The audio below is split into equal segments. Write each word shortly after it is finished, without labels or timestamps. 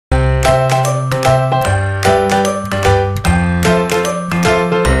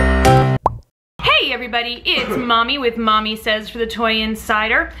everybody. It's Mommy with Mommy Says for the Toy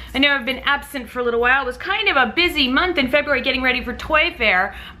Insider. I know I've been absent for a little while. It was kind of a busy month in February getting ready for Toy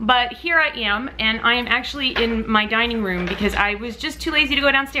Fair, but here I am, and I am actually in my dining room because I was just too lazy to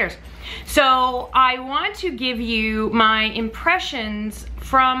go downstairs. So I want to give you my impressions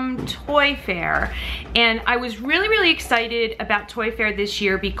from Toy Fair, and I was really excited about Toy Fair this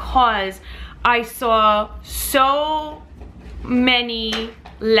year because I saw so many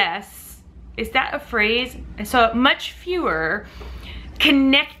less, is that a phrase? I saw much fewer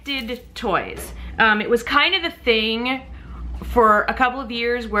connected toys. It was kind of the thing for a couple of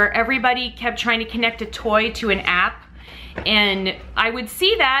years where everybody kept trying to connect a toy to an app, and I would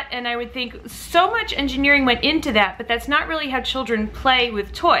see that and I would think so much engineering went into that, but that's not really how children play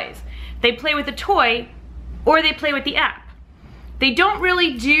with toys. They play with a toy or they play with the app. They don't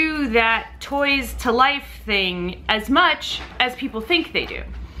really do that toys to life thing as much as people think they do.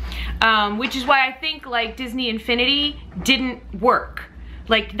 Which is why I think like Disney Infinity didn't work.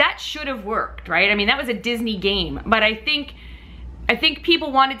 Like that should have worked, right? I mean, that was a Disney game, but I think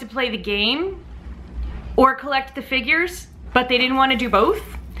people wanted to play the game or collect the figures, but they didn't want to do both.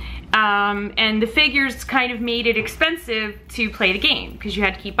 And the figures kind of made it expensive to play the game because you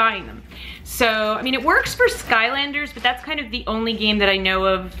had to keep buying them. So, I mean, it works for Skylanders, but that's kind of the only game that I know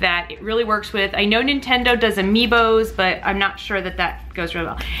of that it really works with. I know Nintendo does Amiibos, but I'm not sure that that goes really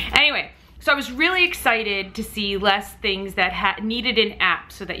well. Anyway, so I was really excited to see less things that needed an app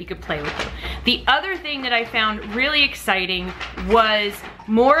so that you could play with them. The other thing that I found really exciting was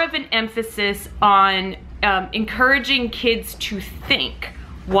more of an emphasis on encouraging kids to think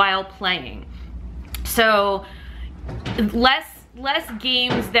while playing. So less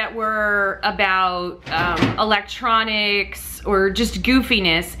games that were about electronics or just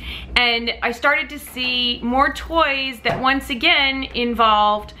goofiness, and I started to see more toys that once again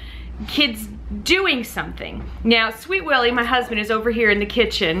involved kids doing something. Now, Sweet Willie, my husband, is over here in the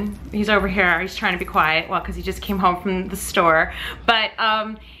kitchen. He's over here, he's trying to be quiet, well, because he just came home from the store. But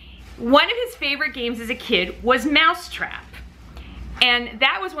one of his favorite games as a kid was Mousetrap. And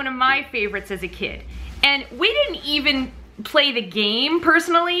that was one of my favorites as a kid. And we didn't even play the game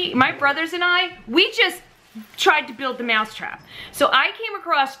personally. My brothers and I, we just tried to build the Mousetrap. So I came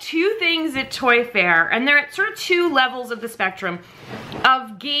across two things at Toy Fair, and they're at sort of two levels of the spectrum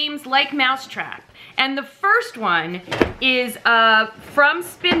of games like Mousetrap. And the first one is from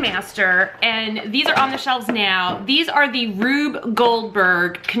Spin Master, and these are on the shelves now. These are the Rube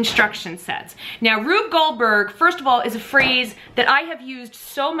Goldberg construction sets. Now, Rube Goldberg, first of all, is a phrase that I have used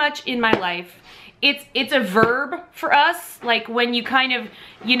so much in my life. It's a verb for us, like when you kind of,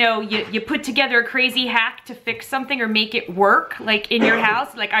 you know, you put together a crazy hack to fix something or make it work, like in your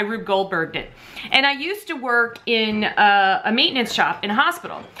house, like I Rube Goldberged it. And I used to work in a maintenance shop in a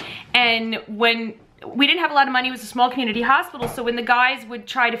hospital. And when we didn't have a lot of money, it was a small community hospital, so when the guys would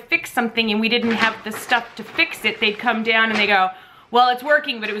try to fix something and we didn't have the stuff to fix it, they'd come down and they go, well, it's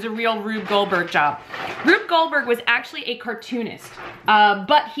working, but it was a real Rube Goldberg job. Rube Goldberg was actually a cartoonist,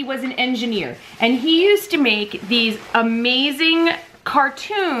 but he was an engineer. And he used to make these amazing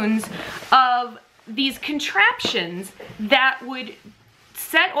cartoons of these contraptions that would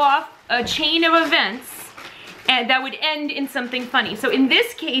set off a chain of events and that would end in something funny. So in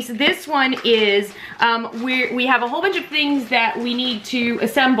this case, this one is, we have a whole bunch of things that we need to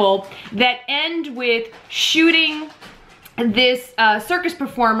assemble that end with shooting this circus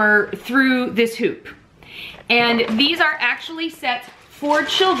performer through this hoop. And these are actually sets for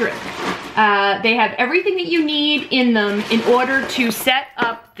children. They have everything that you need in them in order to set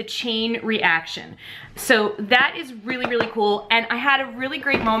up the chain reaction. So that is really cool, and I had a really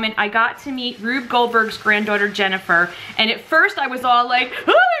great moment. I got to meet Rube Goldberg's granddaughter, Jennifer, and at first I was all like, oh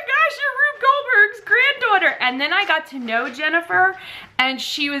my gosh, you're Rube Goldberg's granddaughter. And then I got to know Jennifer, and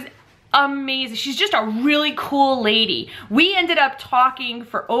she was amazing. She's just a really cool lady. We ended up talking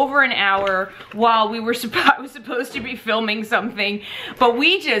for over an hour while we were supposed to be filming something, but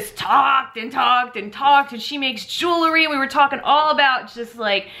we just talked and talked and talked, and she makes jewelry, and we were talking all about just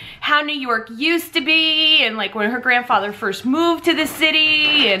like how New York used to be and like when her grandfather first moved to the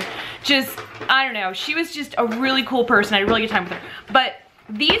city, and just, I don't know, she was just a really cool person. I had a really good time with her. But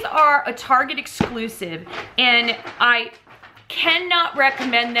these are a Target exclusive, and I cannot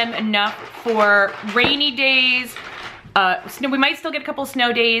recommend them enough for rainy days. We might still get a couple of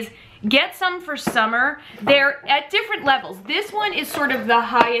snow days. Get some for summer. They're at different levels. This one is sort of the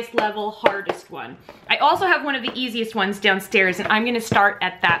highest level, hardest one. I also have one of the easiest ones downstairs, and I'm gonna start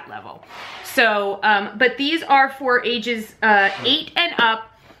at that level. So, but these are for ages 8 and up.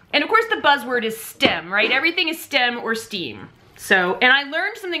 And of course the buzzword is STEM, right? Everything is STEM or STEAM. So, and I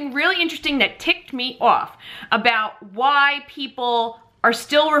learned something really interesting that ticked me off about why people are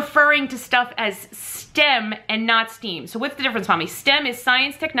still referring to stuff as STEM and not STEAM. So what's the difference, Mommy? STEM is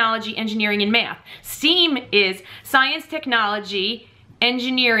science, technology, engineering, and math. STEAM is science, technology,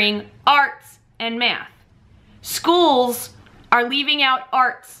 engineering, arts, and math. Schools are leaving out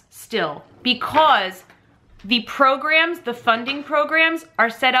arts still because the programs, the funding programs,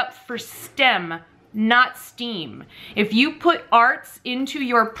 are set up for STEM, not STEAM. If you put arts into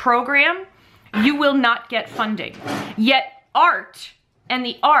your program, you will not get funding. Yet art and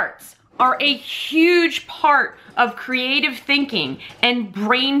the arts are a huge part of creative thinking and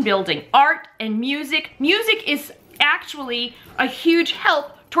brain building. Art and music. Music is actually a huge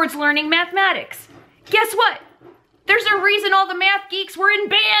help towards learning mathematics. Guess what? There's a reason all the math geeks were in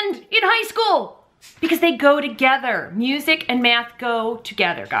band in high school. Because they go together. Music and math go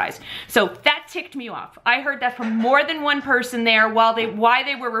together, guys. So that ticked me off. I heard that from more than one person there why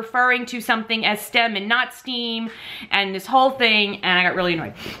they were referring to something as STEM and not STEAM and this whole thing, and I got really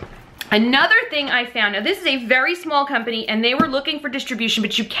annoyed. Another thing I found, now this is a very small company and they were looking for distribution,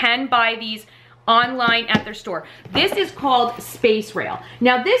 but you can buy these online at their store. This is called Space Rail.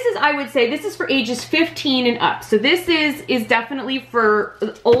 Now this is, I would say, this is for ages 15 and up. So this is definitely for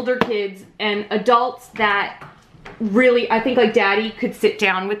older kids and adults that really, I think like Daddy could sit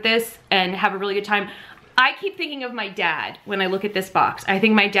down with this and have a really good time. I keep thinking of my dad when I look at this box. I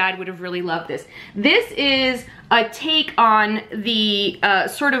think my dad would have really loved this. This is a take on the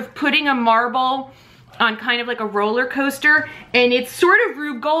sort of putting a marble on kind of like a roller coaster, and it's sort of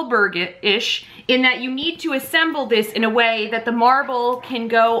Rube Goldberg-ish in that you need to assemble this in a way that the marble can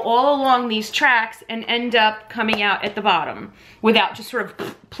go all along these tracks and end up coming out at the bottom without just sort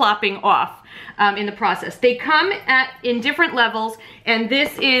of plopping off in the process. They come in different levels, and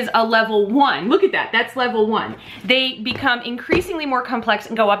this is a level 1. Look at that, that's level 1. They become increasingly more complex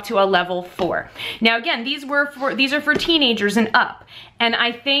and go up to a level 4. Now again, these are for teenagers and up, and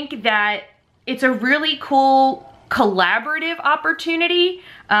I think that it's a really cool collaborative opportunity,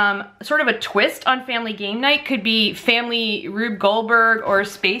 sort of a twist on family game night. Could be family Rube Goldberg or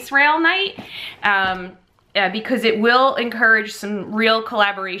Space Rail night, because it will encourage some real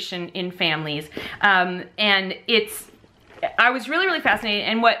collaboration in families. And I was really, really fascinated.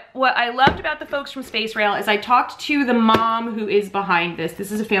 And what I loved about the folks from Space Rail is I talked to the mom who is behind this.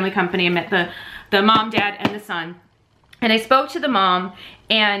 This is a family company. I met the mom, dad, and the son. And I spoke to the mom,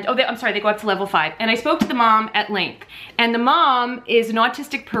 and, I'm sorry, they go up to level 5. And I spoke to the mom at length. And the mom is an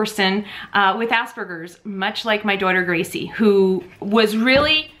autistic person with Asperger's, much like my daughter Gracie, who was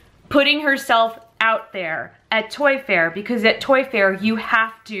really putting herself out there at Toy Fair, because at Toy Fair you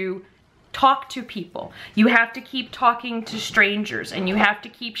have to talk to people. You have to keep talking to strangers, and you have to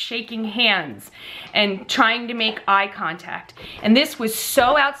keep shaking hands and trying to make eye contact. And this was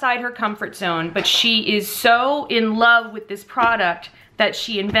so outside her comfort zone, but she is so in love with this product that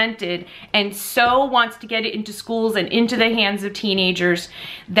she invented and so wants to get it into schools and into the hands of teenagers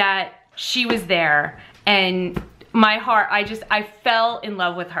that she was there. And my heart, I fell in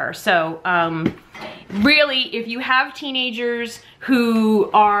love with her. So really, if you have teenagers who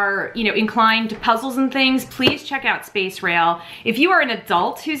are, you know, inclined to puzzles and things, please check out Space Rail. If you are an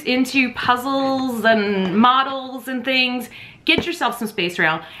adult who's into puzzles and models and things, get yourself some Space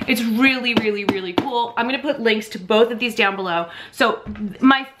Rail. It's really, really, really cool. I'm gonna put links to both of these down below. So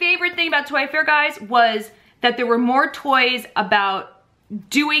my favorite thing about Toy Fair, guys, was that there were more toys about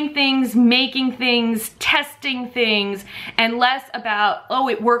doing things, making things, testing things, and less about, oh,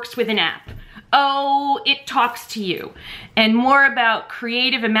 it works with an app. Oh, it talks to you. And more about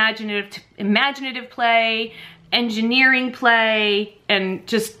creative, imaginative play, engineering play, and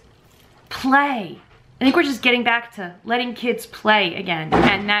just play. I think we're just getting back to letting kids play again,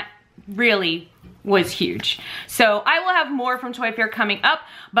 and that really was huge. So I will have more from Toy Fair coming up,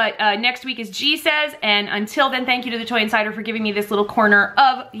 but next week is G Says, and until then, thank you to the Toy Insider for giving me this little corner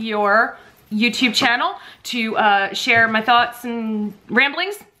of your YouTube channel to share my thoughts and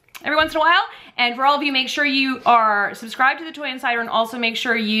ramblings every once in a while. And for all of you, make sure you are subscribed to the Toy Insider, and also make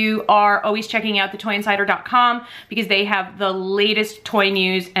sure you are always checking out thetoyinsider.com, because they have the latest toy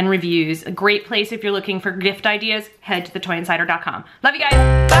news and reviews. A great place if you're looking for gift ideas. Head to thetoyinsider.com. Love you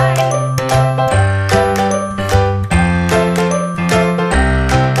guys. Bye.